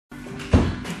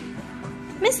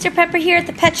Mr. Pepper here at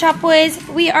the Pet Shop Boys.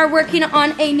 We are working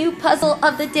on a new puzzle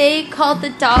of the day called the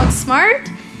Dog Smart.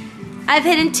 I've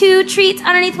hidden 2 treats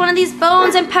underneath one of these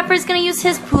bones, and Pepper's going to use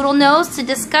his poodle nose to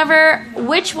discover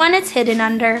which one it's hidden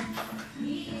under.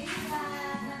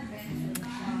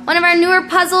 One of our newer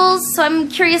puzzles, so I'm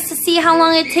curious to see how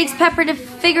long it takes Pepper to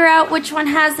figure out which one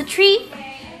has the treat.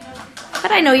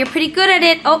 But I know you're pretty good at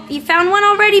it. Oh, you found one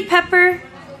already, Pepper.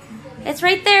 It's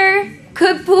right there.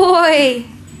 Good boy.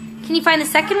 Can you find the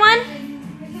second one?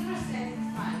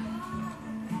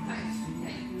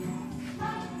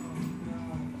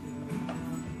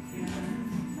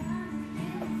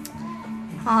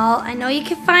 Oh, I know you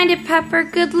can find it, Pepper.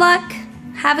 Good luck.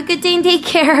 Have a good day in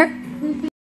daycare.